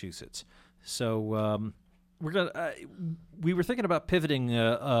 Massachusetts. So we were thinking about pivoting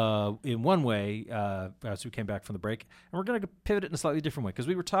in one way as we came back from the break, and we're going to pivot it in a slightly different way because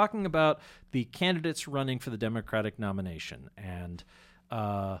we were talking about the candidates running for the Democratic nomination, and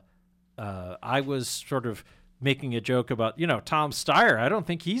I was sort of making a joke about, Tom Steyer. I don't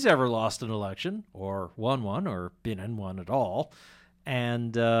think he's ever lost an election or won one or been in one at all.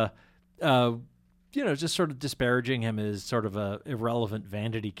 And, just sort of disparaging him as sort of a irrelevant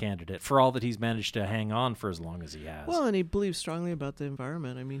vanity candidate for all that he's managed to hang on for as long as he has. Well, and he believes strongly about the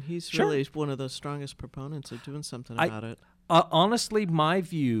environment. I mean, he's really one of the strongest proponents of doing something about it. Honestly, my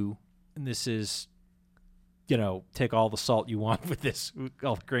view, and this is, take all the salt you want with this,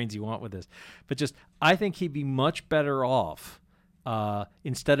 all the grains you want with this. But just, I think he'd be much better off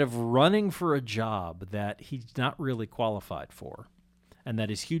instead of running for a job that he's not really qualified for and that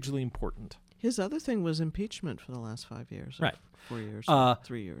is hugely important. His other thing was impeachment for the last 5 years. Right. 4 years, or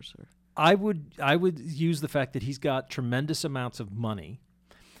 3 years. I would use the fact that he's got tremendous amounts of money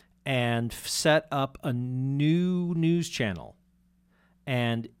and set up a new news channel.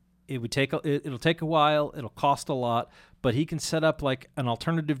 And it'll take a while. It'll cost a lot, but he can set up like an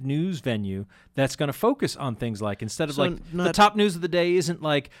alternative news venue that's going to focus on things like, instead of the top news of the day isn't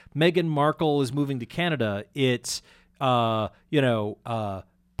like Meghan Markle is moving to Canada. It's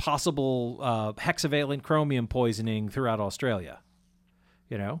possible hexavalent chromium poisoning throughout Australia.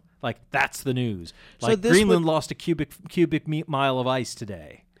 Like that's the news. Like Greenland lost a cubic mile of ice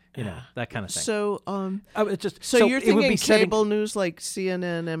today. That kind of thing. So, so you're thinking cable news like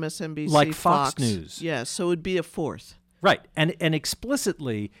CNN, MSNBC, like Fox News. Yeah, so it would be a fourth. Right, and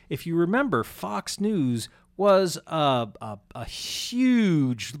explicitly, if you remember, Fox News was a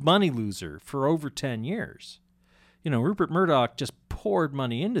huge money loser for over 10 years. Rupert Murdoch just poured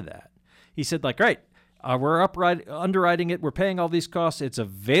money into that. He said, right, we're underwriting it. We're paying all these costs. It's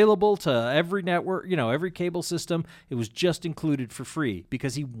available to every network, every cable system. It was just included for free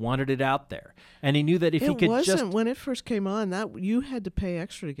because he wanted it out there. And he knew that if he could just... It wasn't. When it first came on, that you had to pay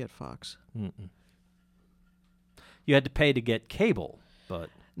extra to get Fox. Mm-mm. You had to pay to get cable,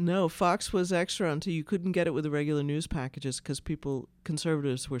 but... No, Fox was extra until you couldn't get it with the regular news packages because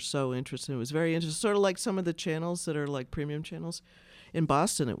conservatives were so interested. It was very interesting. Sort of like some of the channels that are like premium channels. In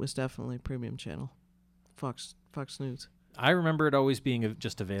Boston, it was definitely a premium channel. Fox News. I remember it always being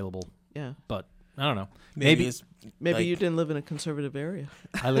just available. Yeah. But I don't know. Maybe you didn't live in a conservative area.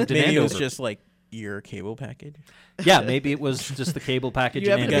 I lived in Maybe Andover. It was just like your cable package. Yeah, maybe it was just the cable package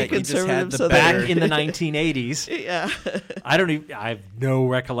in Andover. You just had the back in the 1980s. Yeah. I have no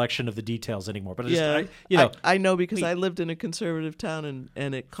recollection of the details anymore. But I know because I lived in a conservative town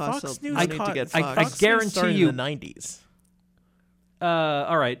and it cost money to get Fox. I guarantee you in the 90s.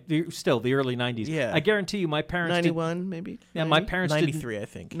 All right, still the early 90s. Yeah. I guarantee you my parents 91 maybe? Yeah, 90? My parents 93 I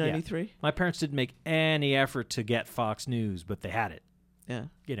think. 93? Yeah, my parents didn't make any effort to get Fox News, but they had it. Yeah.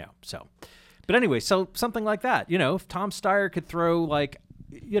 So. But anyway, so something like that, if Tom Steyer could throw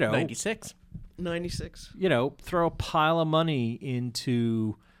 96. Throw a pile of money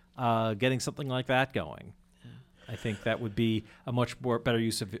into getting something like that going. I think that would be a much better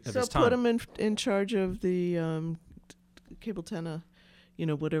use of his time. So put him in charge of the cable tenna,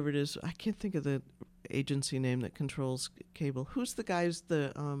 whatever it is. I can't think of the agency name that controls cable. Who's the guys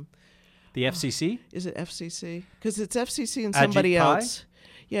the FCC? Is it FCC? Because it's FCC and somebody else.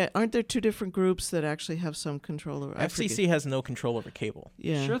 Yeah, aren't there two different groups that actually have some control over? FCC has no control over cable.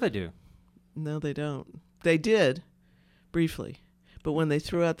 Yeah, sure they do. No, they don't. They did, briefly, but when they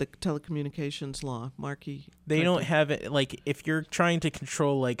threw out the telecommunications law, Markey. They don't have it. Like if you're trying to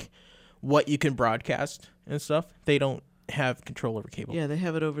control what you can broadcast and stuff, they don't have control over cable. Yeah, they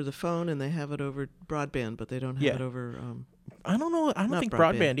have it over the phone and they have it over broadband, but they don't have it over. I don't know. I don't think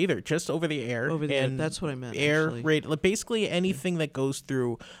broadband either. Just over the air. Over the air. That's what I meant. Air rate. Basically, anything that goes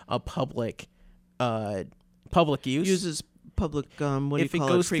through a public use uses public. If it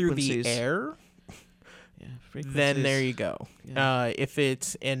goes through the air, then there you go. Yeah. If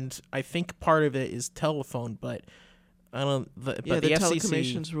it's I think part of it is telephone, but I don't. But the FCC,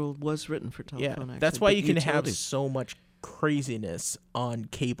 telecommunications rule was written for telephone. Yeah, that's why you can have so much craziness on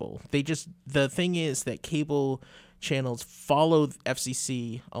cable. The thing is that cable channels follow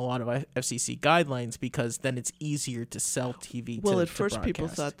FCC, a lot of FCC guidelines, because then it's easier to sell TV. Well, to, at first people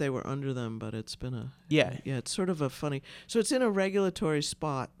broadcast. thought they were under them, but it's been a Yeah. It's sort of a funny. So it's in a regulatory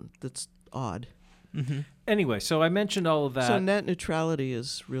spot that's odd. Mm-hmm. Anyway, so I mentioned all of that. So net neutrality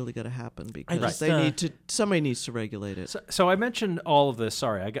is really going to happen because just, they need to. Somebody needs to regulate it. So I mentioned all of this.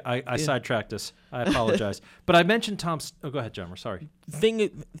 Sorry, I sidetracked us. I apologize. But I mentioned Tom's. Oh, go ahead, John. We're sorry.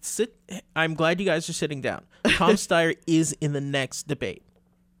 I'm glad you guys are sitting down. Tom Steyer is in the next debate.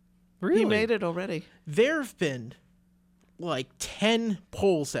 Really? He made it already. There have been like 10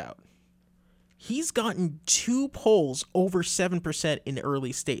 polls out. He's gotten 2 polls over 7% in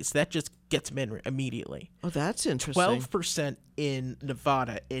early states. That just gets him in immediately. Oh, that's interesting. 12% in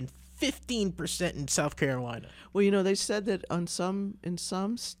Nevada and 15% in South Carolina. Well, you know, they said that in some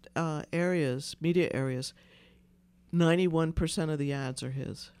areas, media areas, 91% of the ads are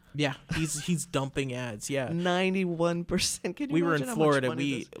his. Yeah, he's dumping ads. Yeah, 91%. Can you we were in imagine how much Florida.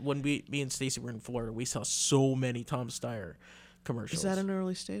 money Me and Stacy were in Florida. We saw so many Tom Steyer commercials. Is that an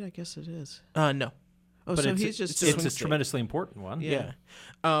early state? I guess it is. No. Oh, but so it's he's just it's doing a tremendously important one. Yeah.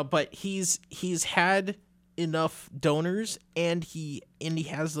 But he's had enough donors, and he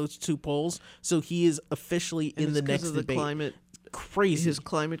has those 2 polls, so he is officially And in it's the 'cause next of the debate. climate, Crazy. his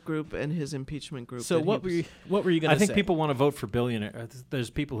climate group and his impeachment group. So that what he were you going to say? I think people want to vote for billionaire. There's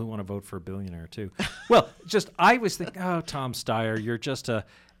people who want to vote for a billionaire too. Well, I was thinking, oh, Tom Steyer, you're just a,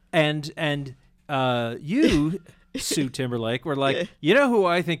 and you, Sue Timberlake, were like, you know who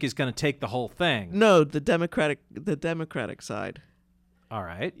I think is going to take the whole thing? No, the Democratic side. All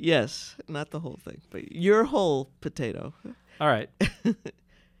right. Yes, not the whole thing, but your whole potato. All right.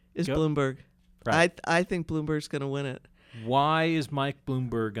 Is Go. Bloomberg. Right. I think Bloomberg's going to win it. Why is Mike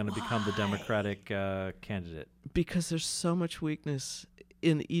Bloomberg going to become the Democratic candidate? Because there's so much weakness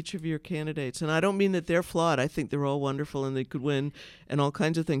in each of your candidates. And I don't mean that they're flawed. I think they're all wonderful and they could win and all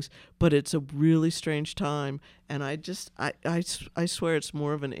kinds of things. But it's a really strange time. And I swear it's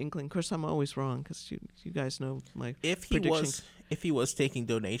more of an inkling. Of course, I'm always wrong because you guys know my predictions. If he was taking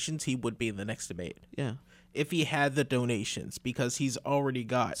donations, he would be in the next debate. Yeah. If he had the donations, because he's already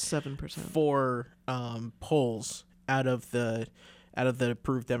got 7%. 4 polls out of the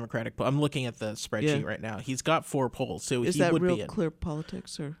approved Democratic poll. I'm looking at the spreadsheet right now. He's got 4 polls, so is he that would real be in. Clear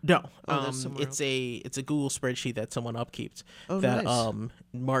Politics or No, that's it's a Google spreadsheet that someone upkeeps that nice.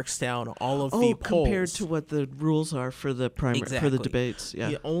 Marks down all of the polls compared to what the rules are for the primary for the debates. Yeah,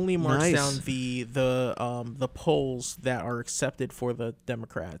 He only marks nice. down the polls that are accepted for the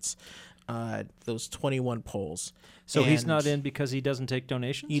Democrats. Those 21 polls. So he's not in because he doesn't take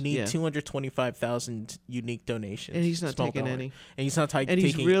donations? You need 225,000 unique donations. And he's not Small taking dollar. any. And he's not taking And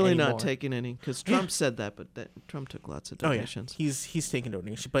he's really not anymore. taking any because Trump said that, but Trump took lots of donations. Oh, yeah. He's taking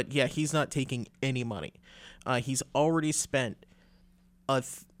donations, but yeah, he's not taking any money. He's already spent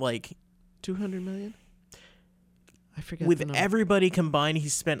like $200 million. I forget. With the number. everybody combined, he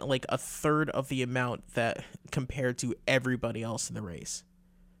spent like a third of the amount that compared to everybody else in the race.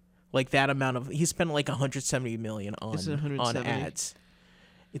 Like that amount of he spent like $170 million on ads.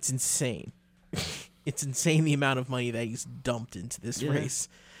 It's insane. It's insane the amount of money that he's dumped into this race.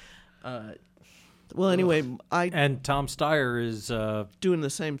 Well, anyway, and Tom Steyer is doing the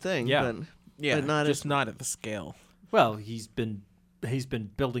same thing. Yeah, but not just not at the scale. Well, he's been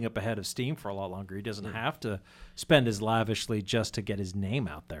building up a head of steam for a lot longer. He doesn't have to spend as lavishly just to get his name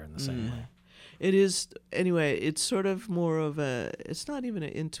out there in the same way. It is, anyway, it's sort of more of it's not even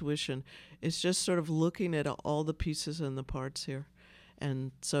an intuition. It's just sort of looking at all the pieces and the parts here.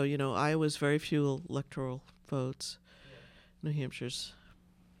 And so, Iowa's very few electoral votes. New Hampshire's,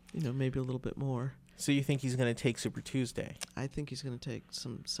 maybe a little bit more. So you think he's going to take Super Tuesday? I think he's going to take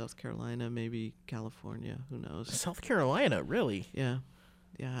some South Carolina, maybe California. Who knows? South Carolina, really? Yeah.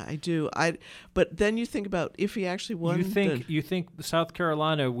 Yeah, I do. But then you think about if he actually won. You think South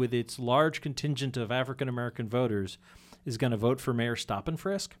Carolina, with its large contingent of African American voters, is going to vote for Mayor Stop and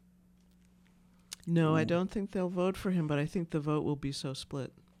Frisk? No, I don't think they'll vote for him. But I think the vote will be so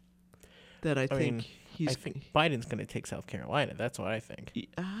split that I think Biden's going to take South Carolina. That's what I think.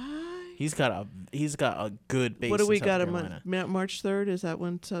 He's got a good base. What do we in got? South Carolina. March 3rd? Is that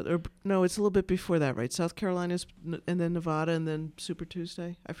when? No, it's a little bit before that, right? South Carolina's and then Nevada and then Super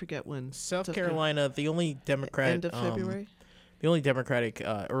Tuesday. I forget when. South Carolina, the only Democrat end of February. The only Democratic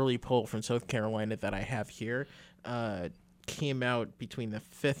early poll from South Carolina that I have here came out between the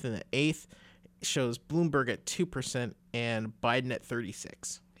 5th and the 8th. Shows Bloomberg at 2% and Biden at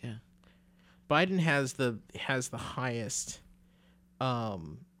 36%. Yeah, Biden has the highest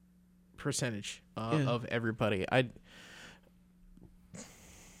percentage of everybody. I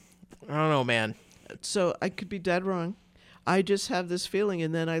don't know, man. So I could be dead wrong. I just have this feeling,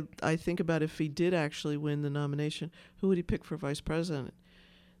 and then I think about if he did actually win the nomination, who would he pick for vice president?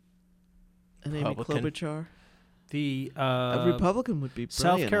 An Amy Republican. Klobuchar? A Republican would be brilliant,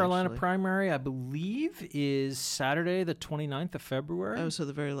 South Carolina actually. primary, I believe, is Saturday, the 29th of February. Oh, so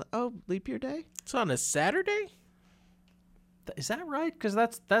the very leap year day? It's on a Saturday? Is that right? Because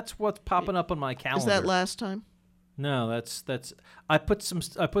that's what's popping up on my calendar. Is that last time? No, that's. I put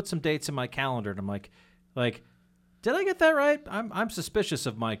some dates in my calendar, and I'm like, did I get that right? I'm suspicious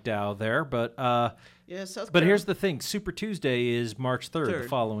of Mike Dow there, but yeah, South But here's the thing: Super Tuesday is March 3rd, the 3rd.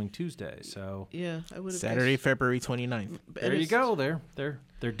 following Tuesday. So Yeah, I would have Saturday, February 29th. there you go.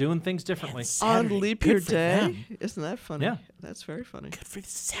 They're doing things differently. on leap year Good for day. them. Isn't that funny? Yeah. That's very funny. Good for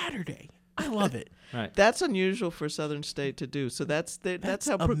Saturday. I love it. Right. That's unusual for a southern state to do. So that's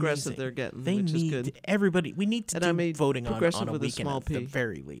how progressive amazing. they're getting, They which need is good. everybody. We need to And do I mean voting progressive on a with a weekend small at the p.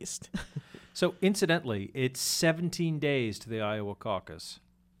 very least. So incidentally, it's 17 days to the Iowa caucus.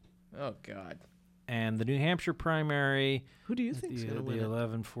 Oh God. And the New Hampshire primary. Who do you think is going to win The it?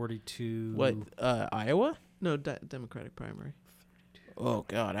 1142. What? Iowa? No, Democratic primary. Oh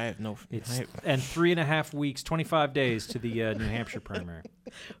God, I have no. And 3.5 weeks, 25 days to the New Hampshire primary.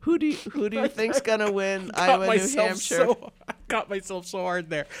 Who do you think's going to win Iowa, New Hampshire? I got myself so hard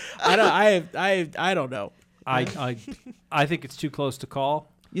there. I don't know. I think it's too close to call.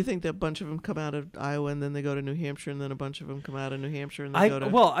 You think that a bunch of them come out of Iowa and then they go to New Hampshire, and then a bunch of them come out of New Hampshire and they go to...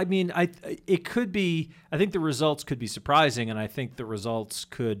 Well, I mean, it could be... I think the results could be surprising, and I think the results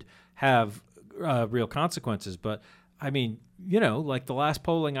could have real consequences. But, I mean, like the last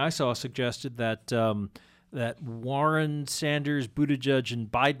polling I saw suggested that that Warren, Sanders, Buttigieg, and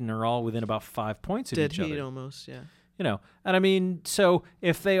Biden are all within about 5 points of Dead each other. heat almost, yeah. And I mean, so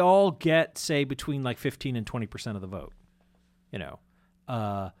if they all get, say, between like 15 and 20% of the vote,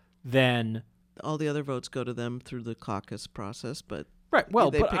 then all the other votes go to them through the caucus process, but right.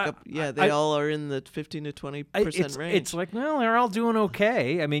 Well, they but pick up. Yeah, they all are in the 15 to 20% range. It's like, well, they're all doing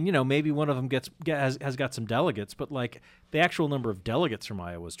okay. I mean, maybe one of them has got some delegates, but like the actual number of delegates from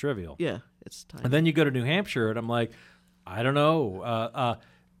Iowa is trivial. Yeah, it's tiny. And then you go to New Hampshire, and I'm like, I don't know.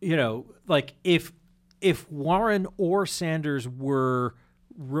 Like if Warren or Sanders were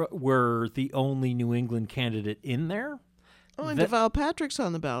the only New England candidate in there. Oh, and Deval Patrick's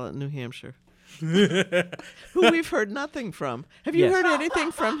on the ballot in New Hampshire, who we've heard nothing from. Have you heard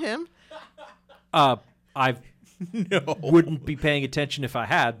anything from him? I wouldn't be paying attention if I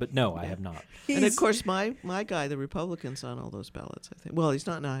had, but no, I have not. And of course, my guy, the Republican's on all those ballots. I think. Well, he's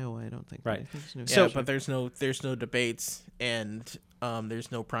not in Iowa, I don't think. Right. But there's no debates and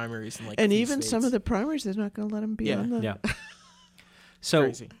there's no primaries in and a few even states. some of the primaries, they're not going to let him be on the. Yeah.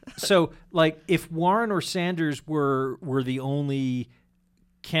 So like if Warren or Sanders were the only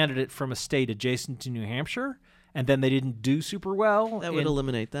candidate from a state adjacent to New Hampshire, and then they didn't do super well, that would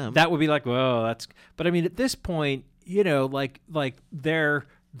eliminate them. That would be like, well, that's. But I mean, at this point, like they're.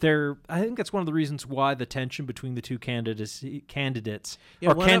 I think that's one of the reasons why the tension between the two candidates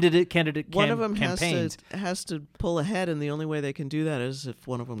one of them campaigns has to pull ahead, and the only way they can do that is if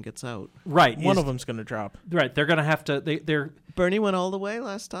one of them gets out. Right, one of them's going to drop. Right, they're going to have to. They're Bernie went all the way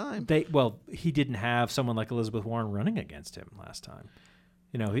last time. He didn't have someone like Elizabeth Warren running against him last time.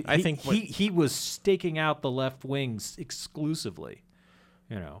 I think he was staking out the left wings exclusively.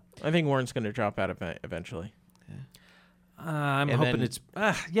 I think Warren's going to drop out eventually. I'm And hoping then- it's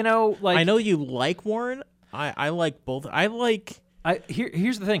like I know you like Warren. I like both.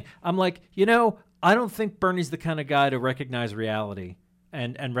 Here's the thing. I'm like, I don't think Bernie's the kind of guy to recognize reality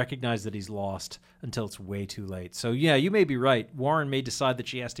and recognize that he's lost until it's way too late. So yeah, you may be right. Warren may decide that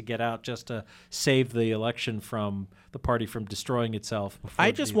she has to get out just to save the election from the party from destroying itself.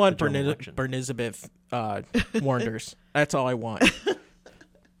 I just want the general election. Bernizabeth Warnders. That's all I want.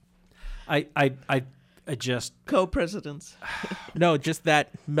 I just co-presidents. No, just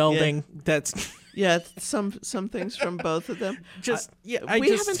that melding. Yeah. That's some things from both of them. We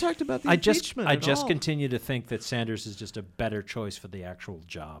haven't talked about the impeachment I at just all. continue to think that Sanders is just a better choice for the actual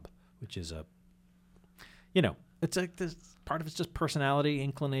job, which is it's like this part of it's just personality,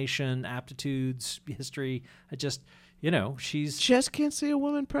 inclination, aptitudes, history. She just can't see a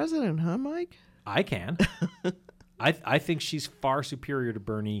woman president, huh, Mike? I can. I think she's far superior to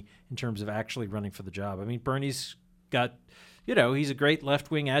Bernie in terms of actually running for the job. I mean, Bernie's got, he's a great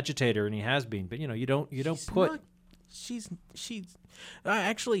left-wing agitator, and he has been. But you don't put. She's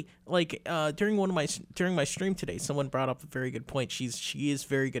actually like during my stream today, someone brought up a very good point. She is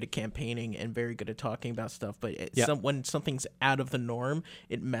very good at campaigning and very good at talking about stuff. But when something's out of the norm,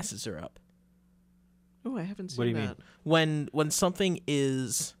 it messes her up. Oh, I haven't seen What do you that. mean? When something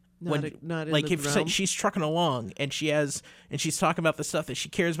is Not in like the if realm? she's trucking along and she's talking about the stuff that she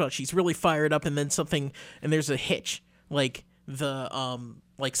cares about, she's really fired up, and then there's a hitch, like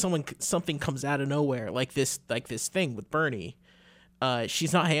like something comes out of nowhere, like this thing with Bernie.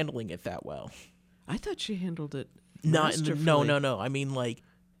 She's not handling it that well. I thought she handled it No. masterfully. I mean, like,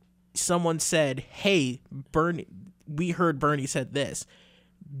 someone said, "Hey, Bernie, we heard Bernie said this.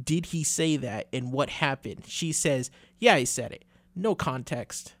 Did he say that? And what happened?" She says, "Yeah, he said it. No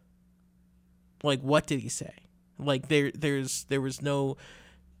context. Like, what did he say? Like, there was no.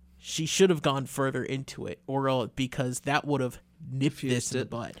 She should have gone further into it, because that would have nipped this in the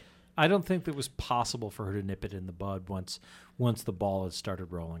bud." I don't think it was possible for her to nip it in the bud once the ball had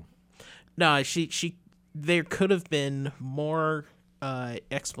started rolling. No, there could have been more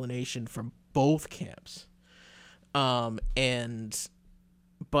explanation from both camps, but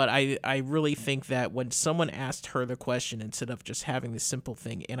I really think that when someone asked her the question instead of just having the simple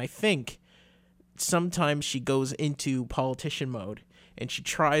thing, and I think sometimes she goes into politician mode and she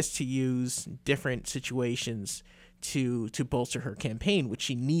tries to use different situations to bolster her campaign, which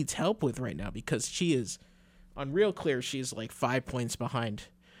she needs help with right now because she is on Real Clear. She's like 5 points behind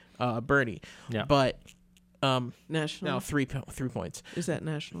Bernie. Yeah. But nationally, no, 3 points. Is that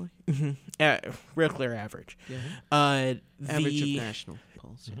nationally? Mm-hmm. Real Clear average. Yeah. Average of national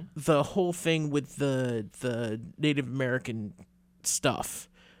polls. Yeah. The whole thing with the Native American stuff,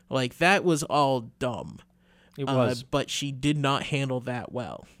 like, that was all dumb. It was, but she did not handle that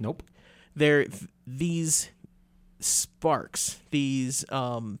well. Nope. These sparks, these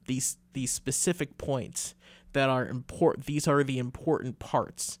specific points that are important. These are the important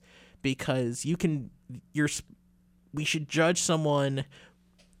parts, because we should judge someone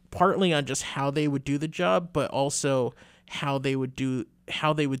partly on just how they would do the job, but also how they would do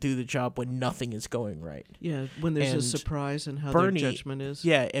the job when nothing is going right. Yeah, when there's a surprise and how Bernie, their judgment is.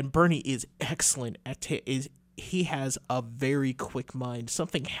 Yeah, and Bernie is excellent at he has a very quick mind.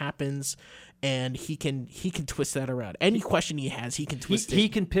 Something happens, and he can twist that around. Any question he has, he can twist it. He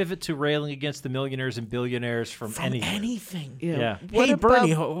can pivot to railing against the millionaires and billionaires from anything. Yeah. Hey,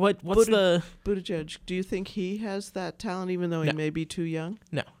 Bernie, what's the Buttigieg? Do you think he has that talent, even though he may be too young?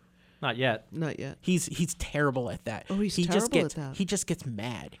 No. Not yet. Not yet. He's terrible at that. Oh, he's terrible at that. He just gets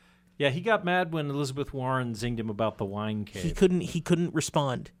mad. Yeah, he got mad when Elizabeth Warren zinged him about the wine cave. He couldn't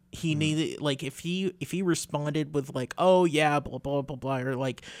respond. He needed, like, if he responded with like, "Oh yeah, blah blah blah blah," or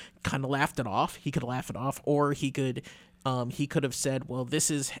like kind of laughed it off. He could laugh it off, or he could have said, "Well,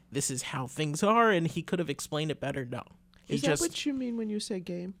 this is how things are," and he could have explained it better. No, Is that what you mean when you say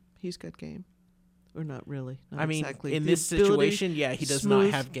game? He's got game. Or not really. Not I mean, exactly. in The this ability situation, yeah, he does not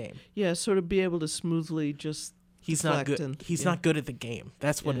have game. Yeah, sort of be able to smoothly just. He's not good. And, he's not good at the game.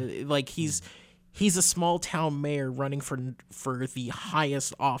 That's what he's a small town mayor running for the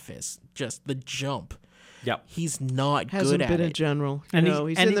highest office. Just the jump. Yep. He's not hasn't good at it. Hasn't been a general. And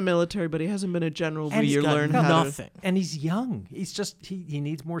he's in the military, but he hasn't been a general where you learn how nothing. And he's young. He's just he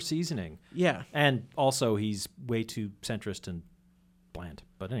needs more seasoning. Yeah. And also he's way too centrist and bland.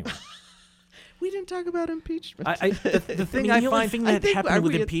 But anyway. We didn't talk about impeachment. The thing the I only find thing that happened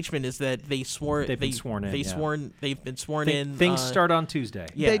with impeachment is that they've been sworn in. Things start on Tuesday.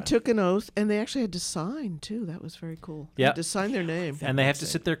 Yeah. They took an oath, and they actually had to sign too. That was very cool. Yeah, they had to sign their name, and they have to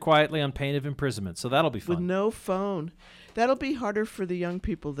sit there quietly on pain of imprisonment. So that'll be fun. With no phone. That'll be harder for the young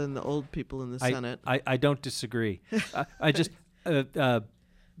people than the old people in the Senate. I don't disagree. I just.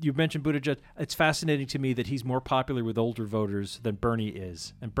 You mentioned Buttigieg. It's fascinating to me that he's more popular with older voters than Bernie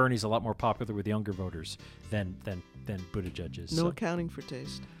is, and Bernie's a lot more popular with younger voters than Buttigieg is. No accounting for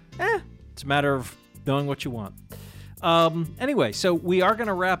taste. It's a matter of knowing what you want. Anyway, so we are going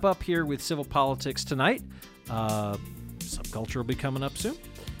to wrap up here with civil politics tonight. Subculture will be coming up soon.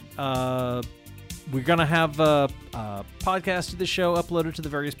 We're going to have a podcast of the show uploaded to the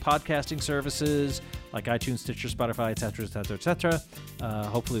various podcasting services like iTunes, Stitcher, Spotify, etc., etc., etc.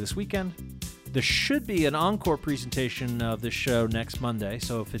 Hopefully this weekend. There should be an encore presentation of this show next Monday.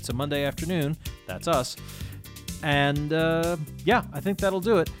 So if it's a Monday afternoon, that's us. And yeah, I think that'll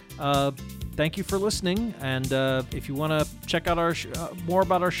do it. Thank you for listening. And if you want to check out our more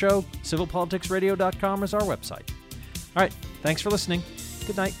about our show, civilpoliticsradio.com is our website. All right. Thanks for listening.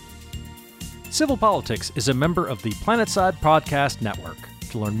 Good night. Civil Politics is a member of the Planetside Podcast Network.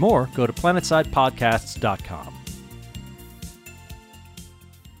 To learn more, go to planetsidepodcasts.com.